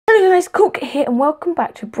guys, coolcat here and welcome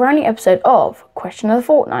back to a brand new episode of Question of the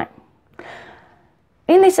Fortnight.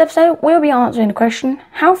 In this episode, we'll be answering the question,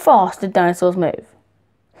 how fast did dinosaurs move?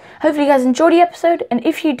 Hopefully you guys enjoyed the episode, and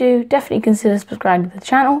if you do, definitely consider subscribing to the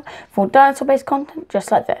channel for dinosaur based content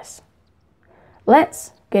just like this.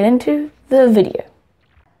 Let's get into the video.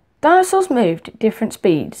 Dinosaurs moved at different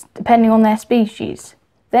speeds depending on their species.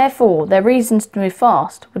 Therefore, their reasons to move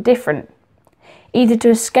fast were different, either to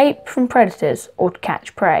escape from predators or to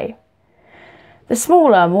catch prey. The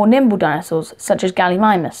smaller, more nimble dinosaurs, such as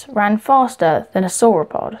Gallimimus, ran faster than a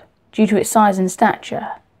sauropod due to its size and stature,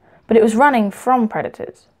 but it was running from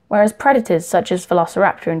predators, whereas predators such as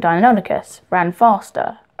Velociraptor and Deinonychus ran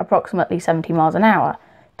faster, approximately 70 miles an hour,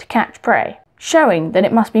 to catch prey, showing that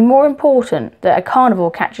it must be more important that a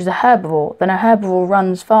carnivore catches a herbivore than a herbivore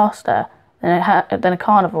runs faster than a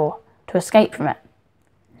carnivore to escape from it.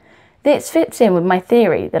 This fits in with my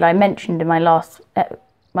theory that I mentioned in my last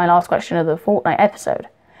question of the Fortnight episode,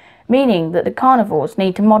 meaning that the carnivores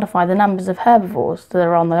need to modify the numbers of herbivores that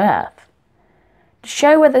are on the earth. To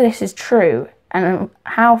show whether this is true and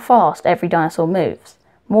how fast every dinosaur moves,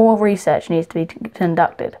 more research needs to be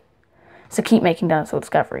conducted. So keep making dinosaur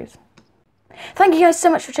discoveries. Thank you guys so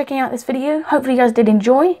much for checking out this video. Hopefully you guys did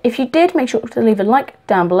enjoy. If you did, make sure to leave a like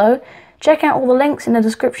down below. Check out all the links in the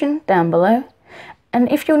description down below. And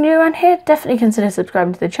if you're new around here, definitely consider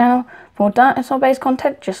subscribing to the channel for more dinosaur-based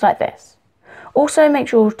content just like this. Also, make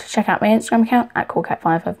sure to check out my Instagram account at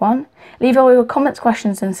coolcat551. Leave all your comments,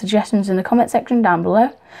 questions and suggestions in the comment section down below.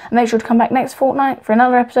 And make sure to come back next fortnight for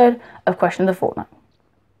another episode of Question of the Fortnight.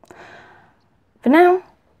 For now,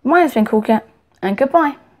 my name's been Coolcat, and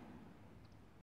goodbye.